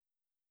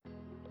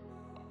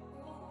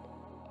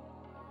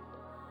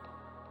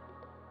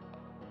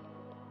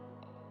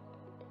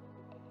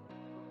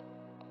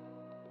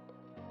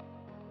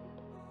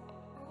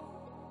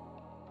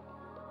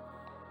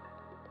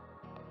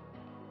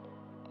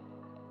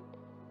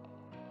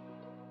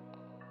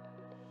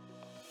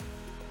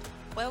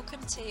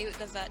Welcome to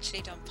the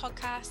Virtually Done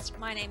podcast.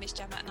 My name is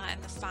Gemma and I am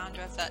the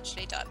founder of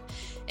Virtually Done.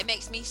 It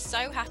makes me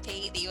so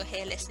happy that you're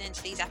here listening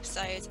to these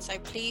episodes, so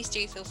please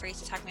do feel free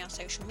to tag me on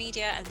social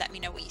media and let me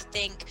know what you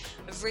think.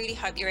 I really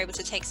hope you're able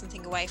to take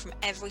something away from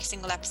every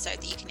single episode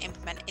that you can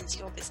implement into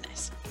your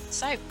business.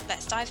 So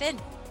let's dive in.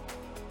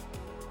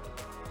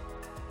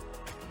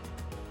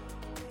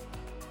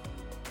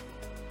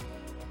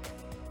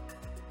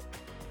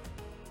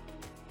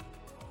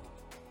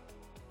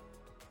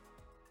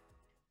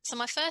 So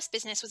my first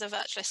business was a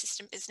virtual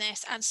assistant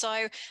business. And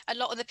so a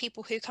lot of the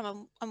people who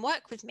come and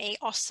work with me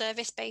are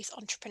service-based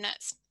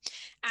entrepreneurs.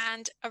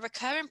 And a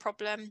recurring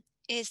problem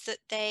is that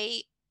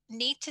they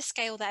need to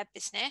scale their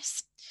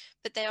business,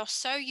 but they are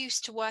so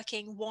used to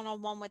working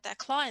one-on-one with their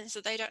clients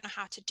that they don't know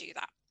how to do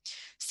that.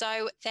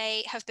 So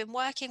they have been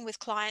working with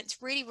clients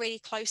really, really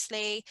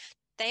closely.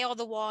 They are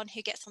the one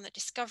who gets on the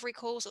discovery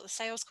calls or the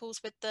sales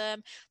calls with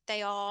them.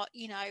 They are,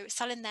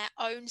 selling their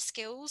own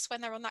skills.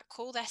 When they're on that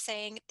call, they're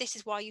saying, this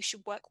is why you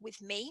should work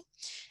with me.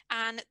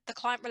 And the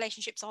client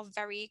relationships are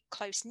very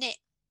close knit.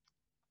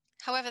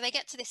 However, they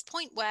get to this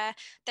point where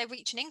they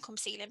reach an income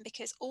ceiling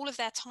because all of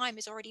their time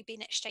has already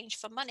been exchanged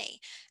for money.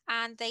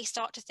 And they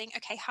start to think,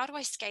 okay, how do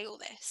I scale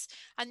this?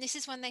 And this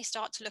is when they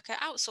start to look at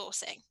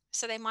outsourcing.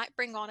 So they might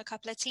bring on a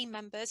couple of team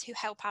members who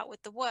help out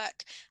with the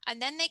work. And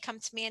then they come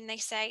to me and they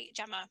say,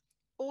 Gemma,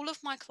 all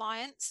of my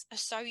clients are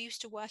so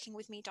used to working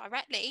with me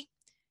directly.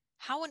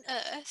 How on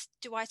earth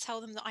do I tell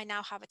them that I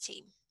now have a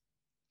team?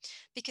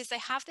 Because they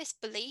have this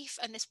belief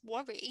and this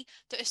worry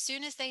that as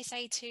soon as they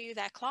say to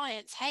their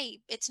clients, hey,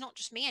 it's not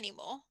just me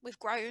anymore, we've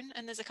grown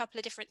and there's a couple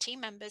of different team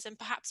members and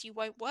perhaps you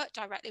won't work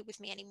directly with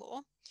me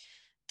anymore,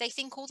 they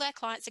think all their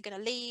clients are going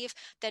to leave.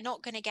 They're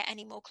not going to get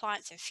any more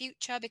clients in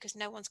future because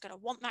no one's going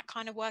to want that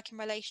kind of working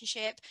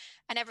relationship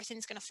and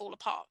everything's going to fall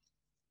apart.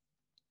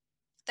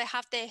 They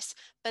have this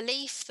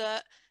belief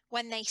that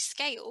when they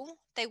scale,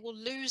 they will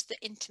lose the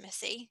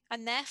intimacy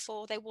and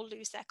therefore they will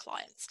lose their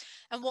clients.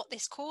 And what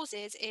this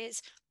causes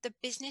is the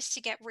business to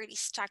get really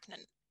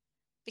stagnant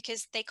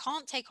because they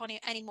can't take on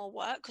any more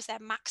work because they're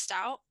maxed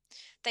out.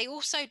 They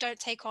also don't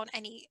take on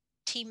any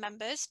team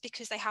members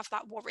because they have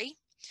that worry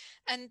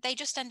and they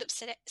just end up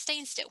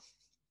staying still.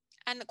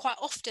 And quite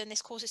often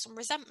this causes some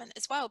resentment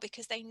as well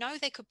because they know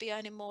they could be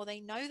earning more. They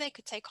know they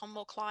could take on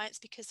more clients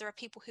because there are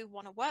people who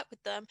want to work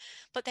with them,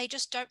 but they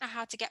just don't know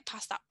how to get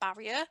past that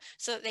barrier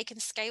so that they can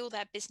scale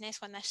their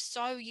business when they're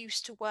so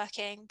used to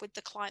working with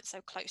the client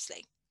so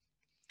closely.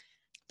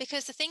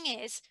 Because the thing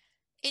is,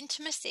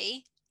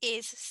 intimacy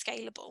is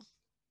scalable.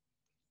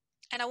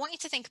 And I want you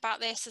to think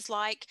about this as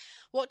like,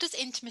 what does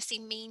intimacy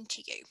mean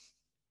to you?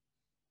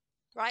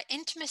 Right?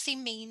 Intimacy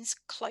means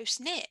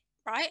close knit,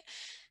 right?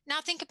 Now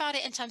think about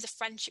it in terms of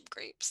friendship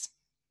groups.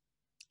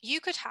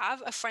 You could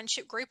have a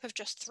friendship group of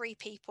just 3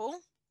 people.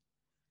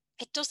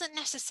 It doesn't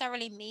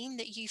necessarily mean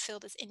that you feel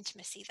there's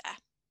intimacy there.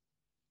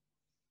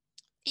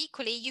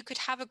 Equally, you could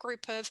have a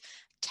group of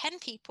 10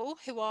 people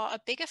who are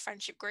a bigger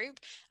friendship group,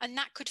 and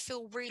that could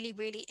feel really,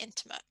 really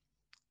intimate.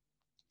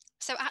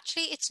 So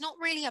actually, it's not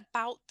really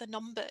about the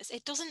numbers.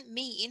 It doesn't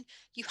mean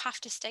you have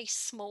to stay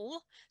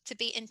small to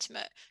be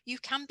intimate. You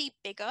can be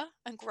bigger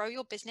and grow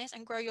your business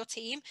and grow your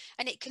team,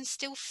 and it can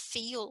still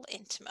feel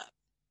intimate.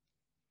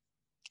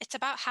 It's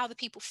about how the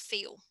people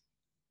feel,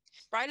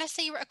 right? Let's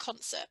say you're at a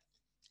concert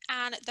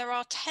and there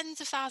are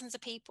tens of thousands of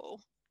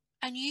people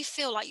and you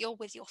feel like you're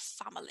with your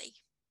family,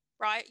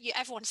 right?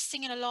 Everyone's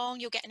singing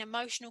along, you're getting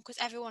emotional because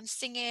everyone's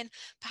singing.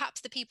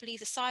 Perhaps the people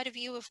either side of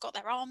you have got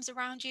their arms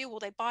around you or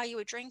they buy you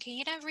a drink and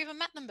you never even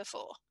met them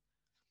before.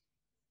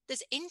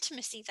 There's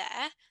intimacy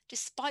there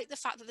despite the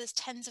fact that there's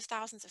tens of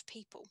thousands of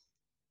people.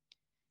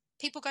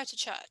 People go to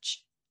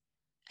church.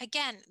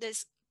 Again,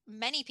 there's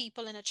many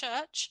people in a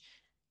church.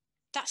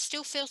 That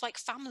still feels like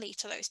family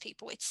to those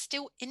people. It's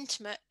still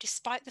intimate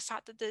despite the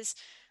fact that there's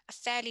a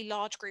fairly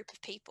large group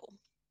of people.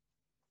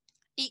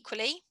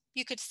 Equally,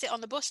 you could sit on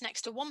the bus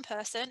next to one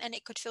person and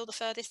it could feel the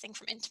furthest thing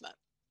from intimate.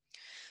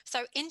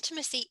 So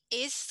intimacy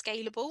is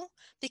scalable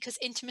because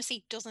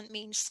intimacy doesn't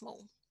mean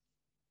small.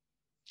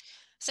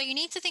 So you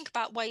need to think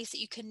about ways that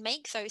you can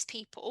make those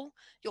people,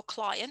 your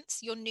clients,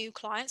 your new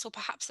clients, or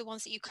perhaps the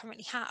ones that you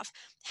currently have,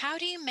 how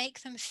do you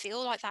make them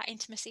feel like that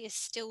intimacy is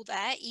still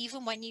there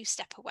even when you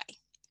step away?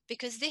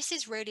 Because this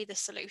is really the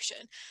solution.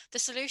 The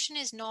solution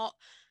is not,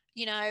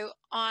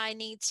 I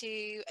need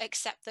to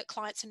accept that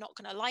clients are not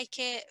going to like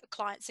it.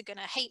 Clients are going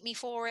to hate me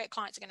for it.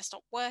 Clients are going to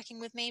stop working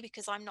with me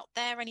because I'm not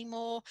there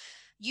anymore.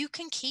 You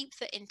can keep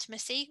the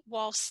intimacy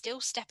while still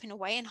stepping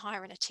away and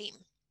hiring a team.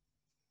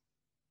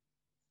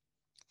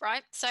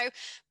 Right? So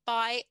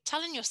by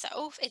telling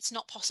yourself it's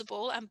not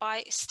possible and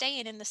by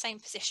staying in the same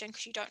position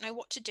because you don't know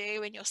what to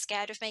do and you're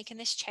scared of making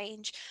this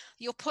change,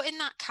 you're putting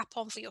that cap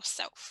on for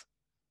yourself.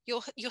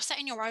 You're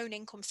setting your own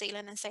income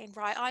ceiling and saying,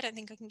 right, I don't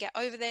think I can get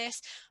over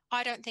this.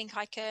 I don't think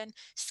I can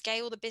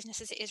scale the business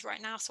as it is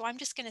right now. So I'm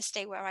just going to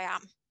stay where I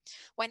am.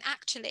 When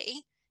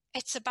actually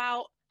it's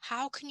about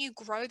how can you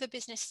grow the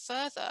business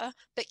further,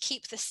 but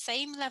keep the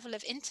same level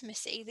of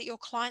intimacy that your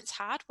clients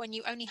had when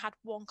you only had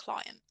one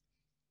client.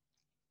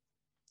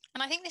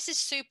 And I think this is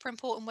super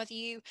important whether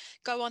you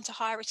go on to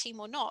hire a team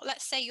or not.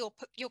 Let's say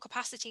your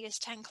capacity is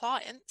 10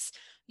 clients.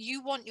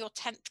 You want your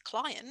 10th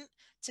client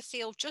to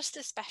feel just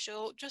as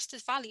special, just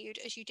as valued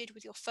as you did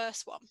with your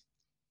first one.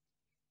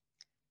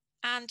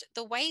 And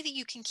the way that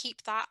you can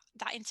keep that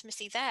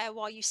intimacy there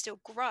while you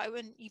still grow,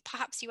 and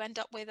perhaps you end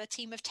up with a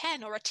team of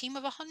 10 or a team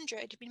of 100,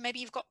 I mean, maybe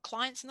you've got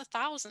clients in the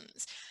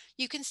thousands,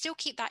 you can still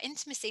keep that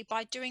intimacy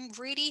by doing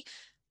really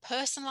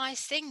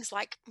personalized things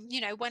like,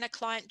 when a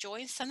client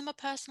joins, send them a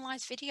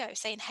personalized video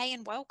saying, hey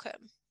and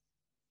welcome.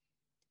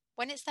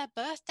 When it's their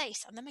birthday,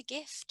 send them a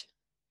gift,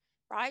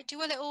 right? Do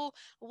a little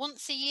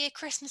once a year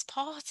Christmas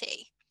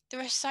party. There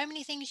are so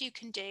many things you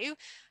can do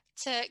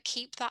to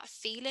keep that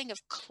feeling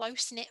of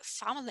close-knit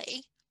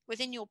family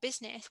within your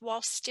business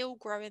while still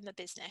growing the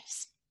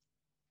business.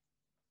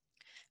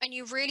 And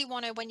you really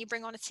want to, when you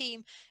bring on a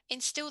team,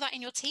 instill that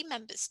in your team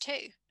members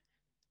too.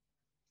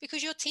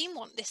 Because your team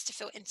want this to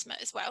feel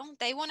intimate as well.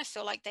 They want to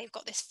feel like they've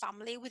got this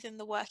family within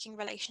the working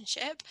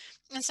relationship.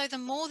 And so the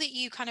more that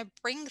you kind of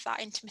bring that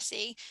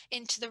intimacy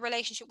into the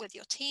relationship with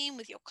your team,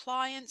 with your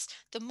clients,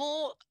 the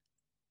more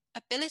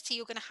ability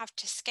you're going to have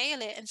to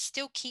scale it and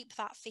still keep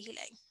that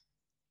feeling.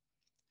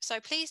 So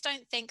please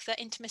don't think that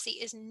intimacy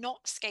is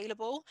not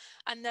scalable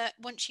and that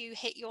once you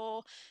hit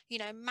your,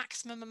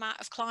 maximum amount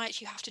of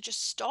clients, you have to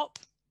just stop.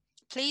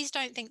 Please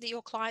don't think that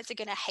your clients are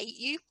going to hate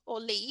you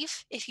or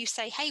leave if you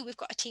say, hey, we've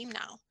got a team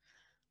now.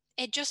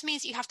 It just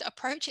means that you have to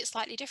approach it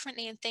slightly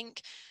differently and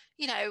think,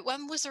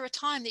 when was there a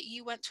time that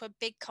you went to a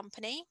big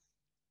company,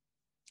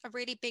 a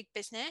really big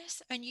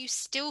business, and you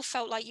still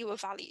felt like you were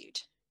valued?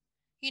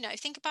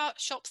 Think about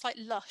shops like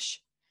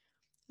Lush.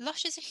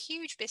 Lush is a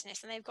huge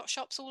business and they've got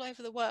shops all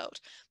over the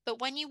world.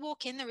 But when you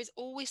walk in, there is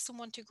always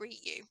someone to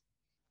greet you.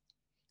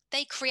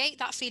 They create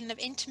that feeling of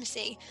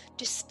intimacy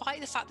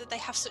despite the fact that they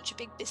have such a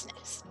big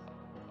business.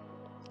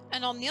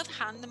 And on the other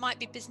hand, there might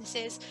be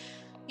businesses,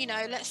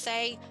 let's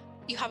say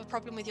you have a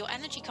problem with your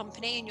energy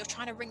company and you're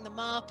trying to ring them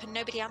up and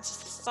nobody answers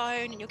the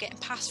phone and you're getting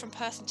passed from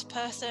person to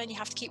person. You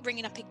have to keep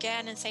ringing up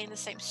again and saying the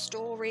same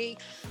story.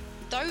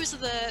 Those are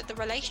the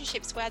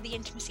relationships where the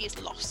intimacy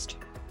is lost,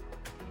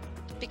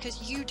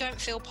 because you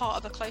don't feel part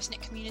of a close-knit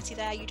community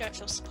there. You don't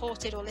feel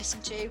supported or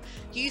listened to.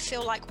 You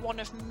feel like one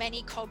of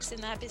many cogs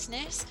in their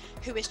business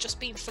who is just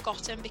being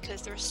forgotten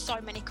because there are so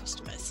many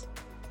customers.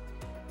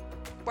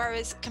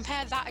 Whereas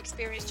compare that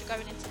experience to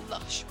going into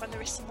Lush when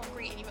there is someone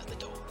greeting you at the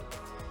door.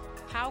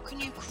 How can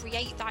you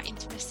create that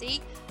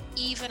intimacy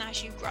even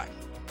as you grow?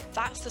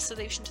 That's the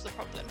solution to the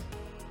problem.